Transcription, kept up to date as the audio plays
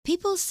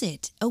People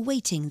sit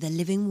awaiting the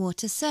living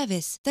water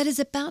service that is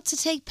about to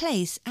take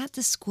place at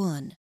the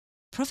Squan.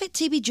 Prophet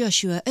TB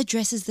Joshua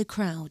addresses the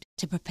crowd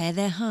to prepare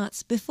their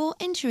hearts before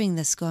entering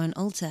the Squan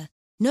altar,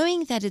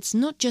 knowing that it's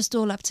not just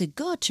all up to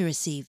God to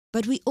receive,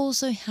 but we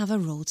also have a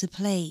role to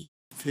play.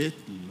 Faith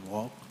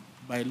walk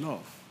by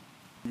love.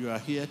 You are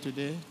here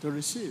today to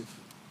receive.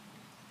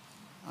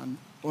 And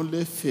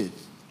only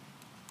faith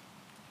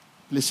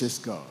pleases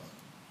God.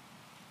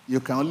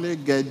 You can only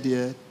get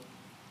there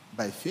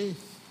by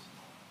faith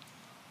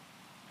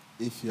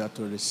if you are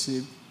to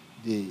receive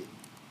the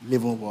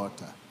living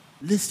water.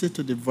 Listen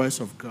to the voice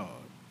of God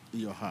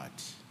in your heart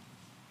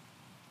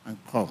and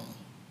come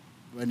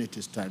when it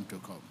is time to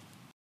come.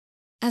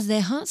 As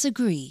their hearts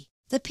agree,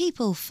 the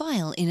people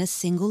file in a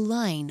single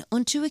line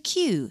onto a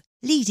queue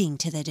leading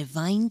to their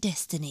divine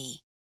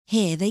destiny.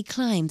 Here they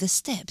climb the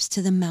steps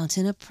to the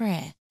mountain of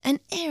prayer, an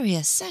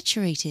area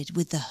saturated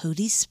with the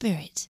Holy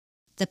Spirit.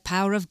 The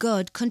power of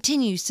God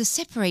continues to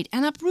separate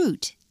and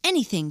uproot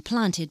anything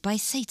planted by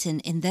Satan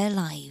in their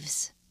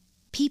lives.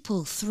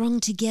 People throng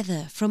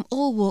together from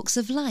all walks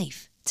of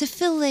life to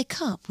fill their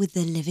cup with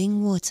the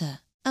living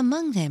water.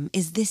 Among them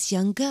is this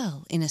young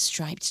girl in a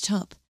striped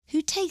top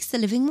who takes the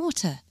living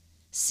water,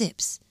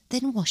 sips,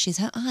 then washes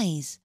her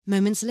eyes.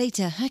 Moments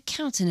later, her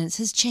countenance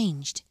has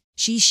changed.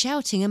 She's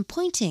shouting and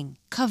pointing,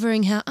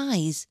 covering her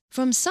eyes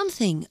from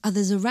something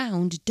others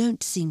around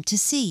don't seem to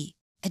see.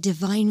 A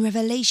divine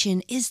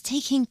revelation is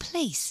taking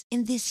place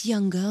in this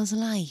young girl's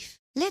life.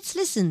 Let's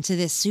listen to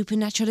this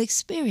supernatural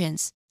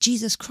experience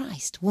Jesus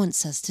Christ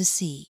wants us to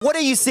see. What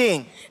are you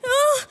seeing?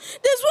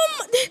 There's a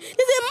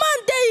man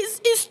there,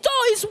 his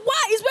tall, he's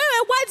white, he's wearing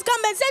a white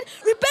garment, said,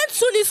 repent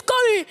soon, he's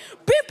coming.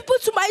 Bring people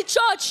to my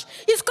church.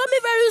 He's coming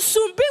very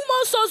soon. Bring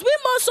more souls,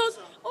 bring more souls.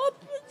 Oh,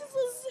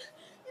 Jesus.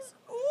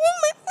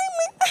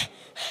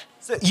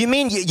 So you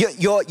mean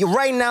you're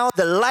right now,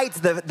 the light,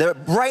 the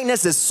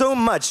brightness is so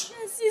much.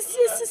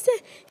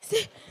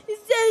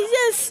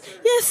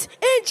 Yes,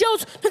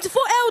 angels,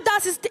 24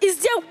 elders is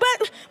there,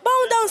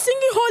 bound down,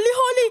 singing holy,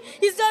 holy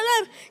is the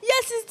Lamb.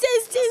 Yes, it's there,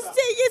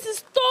 yes,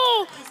 it's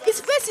tall.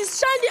 His face is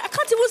shining. I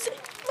can't even see.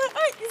 My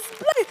eye is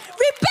blind.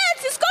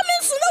 Repent, it's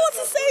coming soon. Know what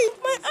he's saying?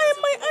 My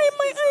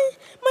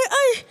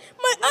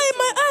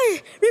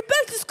eye.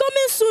 Repent is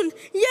coming soon.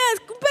 Yes,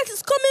 repent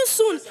is coming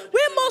soon.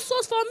 Win more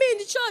souls for me in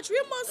the church.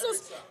 Win more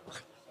souls.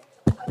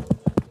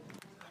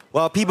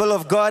 Well, people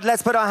of God,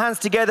 let's put our hands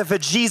together for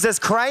Jesus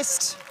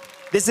Christ.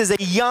 This is a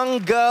young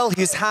girl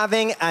who's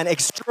having an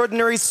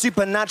extraordinary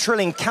supernatural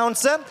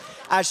encounter.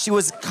 As she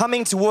was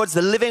coming towards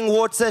the living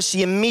water,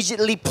 she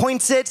immediately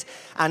pointed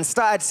and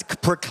started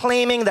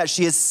proclaiming that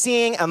she is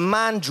seeing a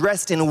man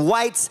dressed in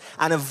white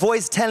and a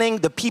voice telling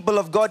the people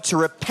of God to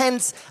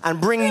repent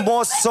and bring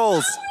more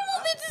souls.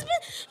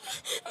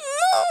 No!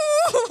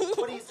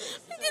 What is it?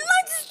 The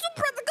light is too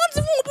bright. I can't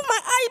even open my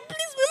eye.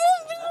 Please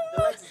remove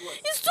it.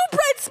 It's too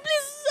bright.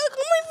 Please. I can't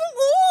even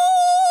go.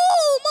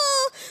 Oh,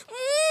 man. He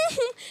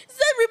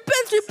said,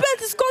 repent.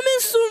 It's coming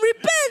soon.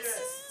 Repent.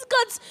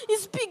 God,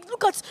 it's big.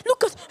 Look at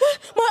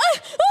my eye.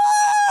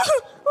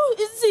 Oh,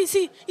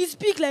 see, it's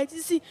big like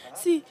this. See,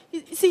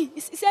 he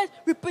said,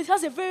 repent. He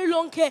has a very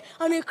long hair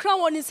and a crown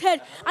on his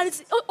head, and it's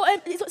sitting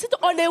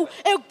on a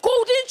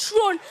golden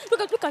throne.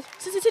 Look at,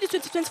 see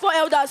the 24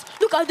 elders.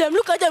 Look at them.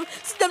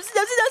 See them. See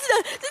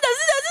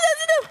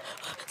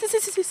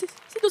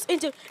those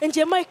angels,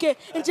 Angel Michael,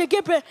 Angel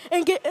Gabriel,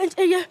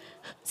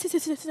 see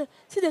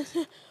them.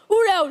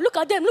 Uriel, look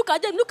at them.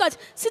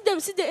 See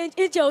the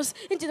angels.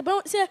 He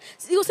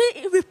was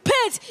saying,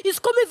 repent, it's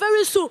coming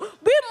very soon.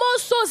 Bring more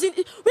souls.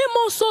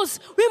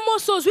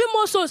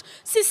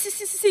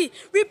 See.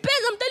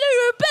 Repent, I'm telling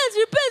you,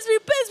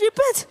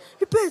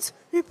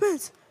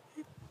 repent.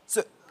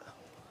 So,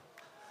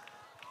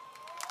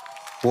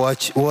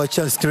 watch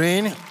on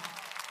screen.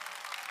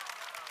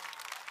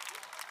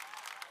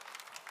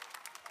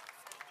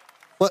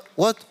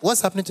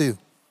 What's happening to you?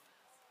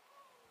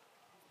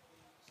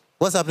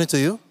 What's happening to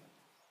you?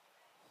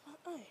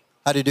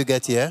 How did you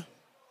get here?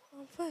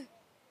 I'm fine.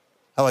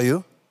 How are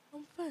you?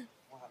 I'm fine.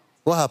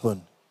 What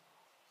happened?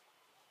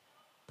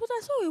 But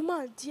I saw a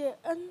man there,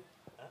 and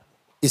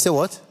You said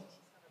what?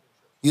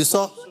 You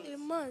saw? a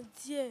man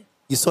there.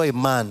 You saw a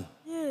man.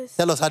 Yes.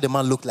 Tell us how the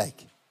man looked like.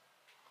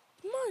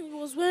 The man, he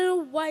was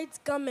wearing white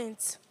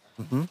garments.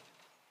 Mm-hmm.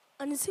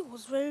 And his hair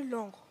was very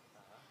long.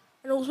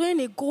 And he was wearing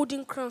a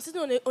golden crown,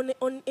 sitting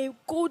on a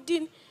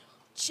golden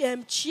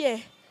chair,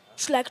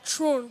 like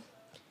throne.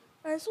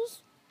 And I saw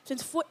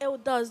 24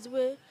 elders, they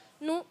were,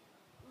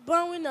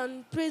 bowing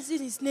and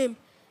praising his name.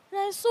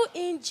 And I saw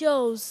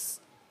angels.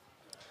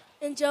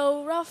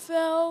 Angel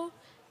Raphael,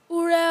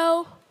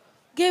 Uriel,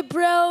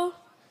 Gabriel,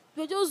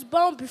 they were just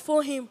bound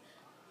before him.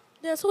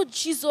 Then I saw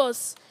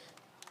Jesus.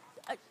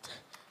 I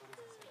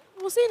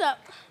was saying that.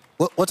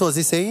 What was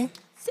he saying?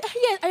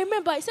 Yes, I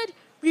remember. He said,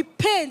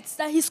 repent,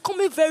 that he's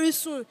coming very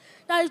soon.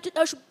 That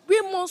I should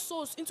bring more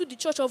souls into the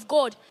church of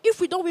God. If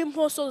we don't win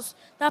more souls,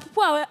 that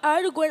people are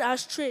already going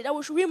astray, that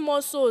we should win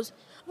more souls.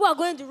 People are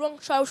going the wrong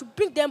track, we should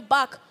bring them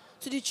back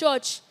to the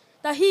church.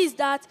 That he's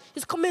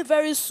coming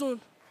very soon.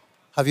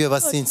 Have you ever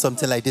seen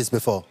something like this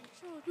before?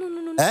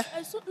 No. Eh?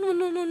 I saw,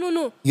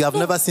 no. You have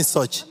never seen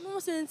such. I've never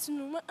seen anything.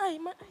 No. My eye.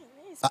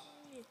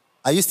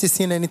 Are you still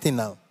seeing anything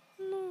now?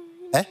 No.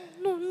 Eh?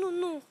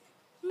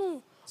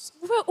 No.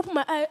 Before I opened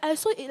my eye, I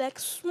saw it like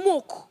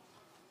smoke.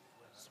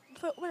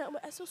 When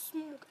I saw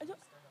smoke,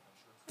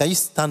 Can you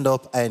stand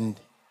up and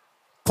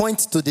point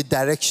to the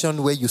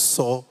direction where you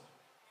saw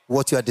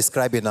what you are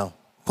describing now?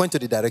 Point to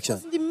the direction.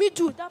 in the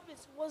middle, that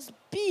place was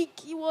big.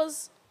 It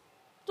was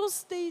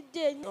just stay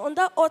there on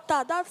that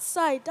altar, that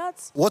side.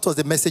 That's What was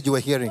the message you were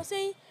hearing? was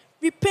saying,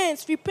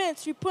 repent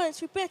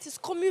is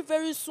coming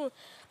very soon.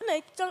 And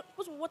I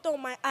put water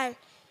on my eye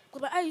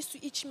because my eye used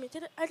to itch me.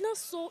 Then I now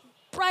saw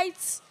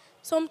bright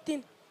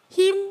something.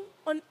 Him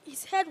on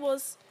his head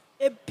was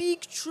a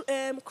big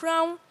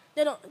crown.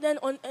 Then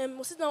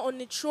was sitting down on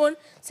the throne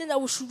saying that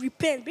we should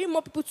repent, bring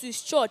more people to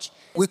his church.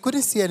 We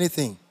couldn't see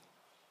anything.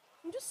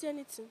 You don't see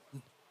anything.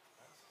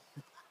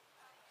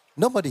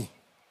 Nobody.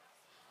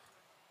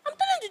 I'm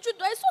telling you the truth.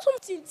 I saw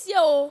something there.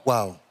 Oh.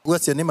 Wow.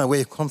 What's your name and where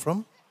you come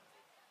from?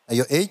 And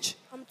your age?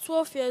 I'm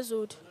 12 years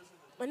old.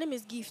 My name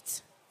is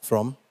Gift.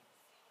 From?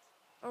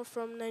 I'm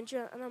from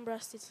Nigeria,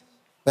 Anambra State.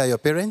 Where are your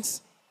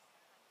parents?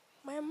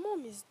 My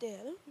mom is there.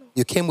 I don't know.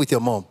 You came with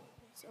your mom.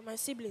 So my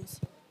siblings.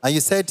 And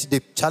you said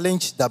the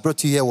challenge that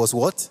brought you here was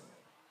what?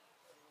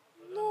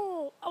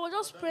 No, I was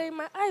just praying.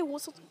 My eye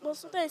was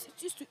sometimes it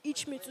used to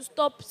itch me to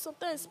stop.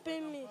 Sometimes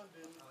pain me.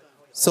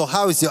 So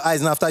how is your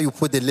eyes now after you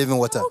put the living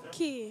water?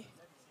 Okay.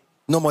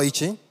 No more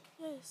itching?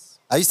 Yes.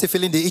 Are you still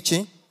feeling the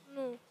itching?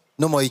 No.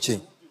 No more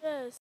itching.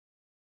 Yes.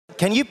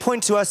 Can you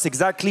point to us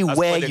exactly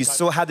where you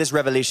had this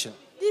revelation?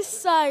 This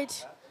side,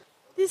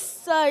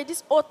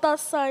 this altar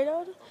side.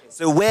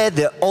 So where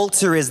the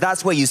altar is,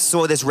 that's where you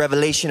saw this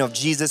revelation of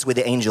Jesus with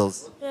the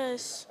angels.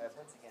 Yes.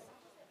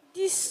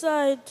 This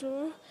side.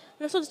 And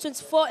I saw the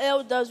 24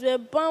 elders were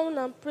bound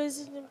and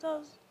praising him.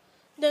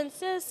 Then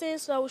saying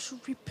so I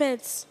should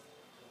repent.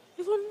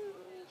 Even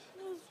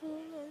that's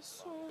what I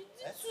saw.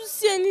 Did you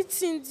see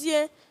anything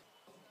there?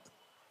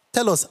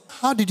 Tell us,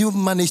 how did you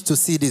manage to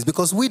see this?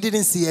 Because we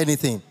didn't see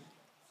anything.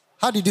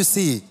 How did you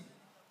see it?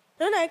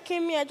 When I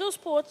came here, I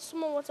just poured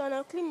small water and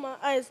I cleaned my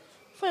eyes.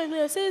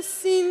 Finally, I said,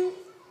 "Sin,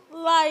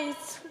 light,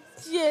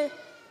 yeah."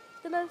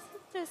 Then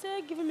they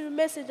said, giving me the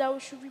message that we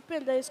should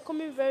repent, that it's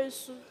coming very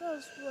soon.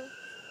 That's why.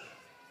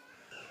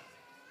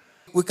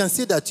 We can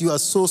see that you are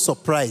so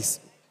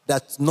surprised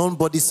that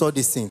nobody saw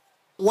this thing.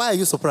 Why are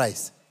you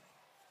surprised?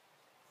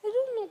 I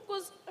don't know,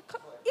 because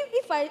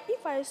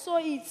if I saw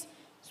it,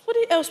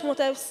 somebody else might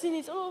have seen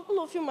it. All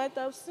of you might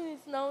have seen it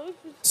now.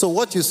 So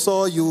what you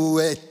saw, you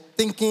were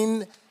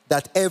thinking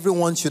that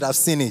everyone should have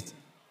seen it,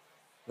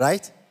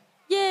 right?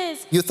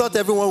 Yes. You thought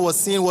everyone was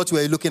seeing what you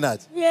were looking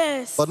at,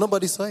 Yes. but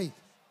nobody saw it.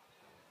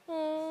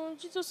 Oh,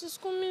 Jesus is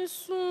coming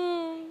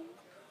soon.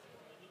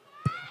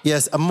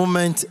 Yes, a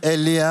moment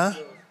earlier,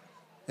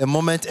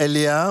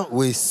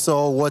 we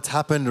saw what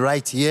happened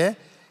right here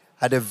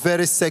at the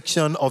very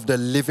section of the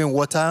living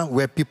water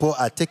where people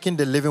are taking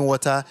the living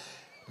water.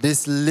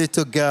 This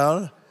little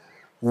girl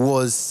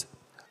was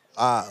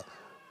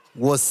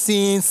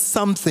seeing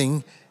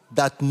something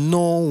that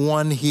no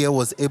one here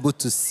was able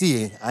to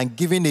see, and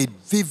giving a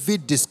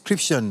vivid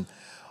description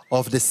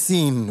of the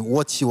scene,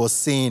 what she was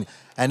seeing.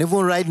 And even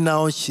right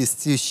now, she's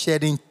still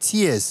shedding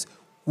tears.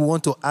 We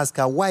want to ask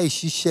her, why is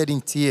she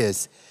shedding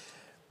tears?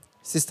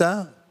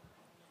 Sister,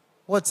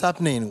 what's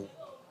happening?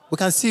 We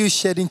can see you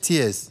shedding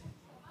tears.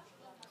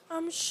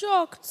 I'm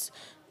shocked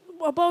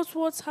about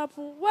what's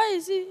happened. Why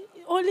is it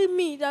only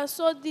me that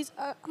saw this?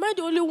 Am I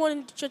the only one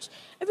in the church?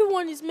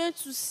 Everyone is meant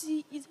to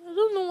see it. I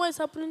don't know what's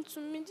happening to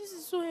me. This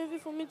is so heavy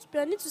for me to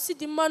bear. I need to see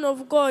the man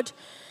of God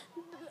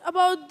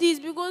about this,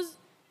 because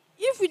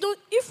if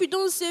we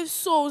don't save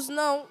souls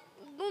now,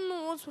 I don't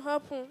know what will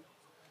happen.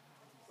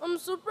 I'm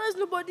surprised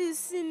nobody is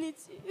seeing it.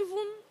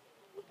 Even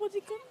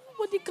nobody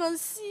can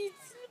see it.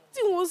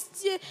 It was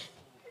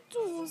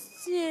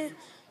there.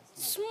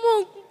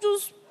 Smoke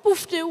just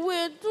puffed away.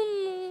 I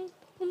don't know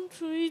what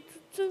to eat.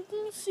 I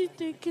don't see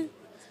it again.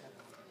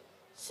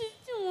 See,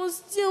 it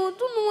was there. I don't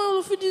know why all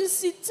of you didn't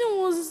see it.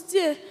 It was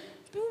there.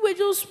 People were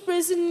just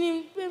praising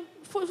him.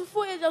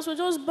 Four elders were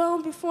just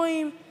bound before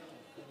him.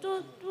 It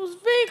was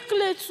very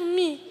clear to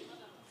me.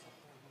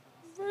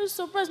 Very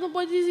surprised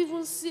nobody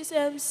even see it.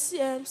 I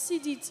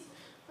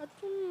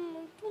don't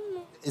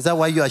know. Is that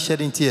why you are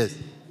shedding tears?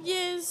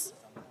 Yes.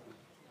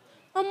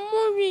 I'm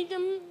worried.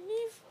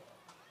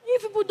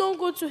 If people don't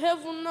go to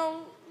heaven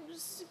now,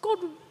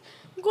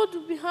 God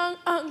will be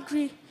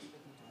angry.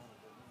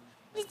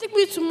 Please take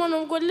me to man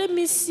of God. Let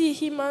me see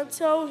him and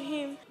tell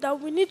him that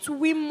we need to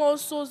win more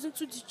souls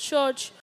into the church.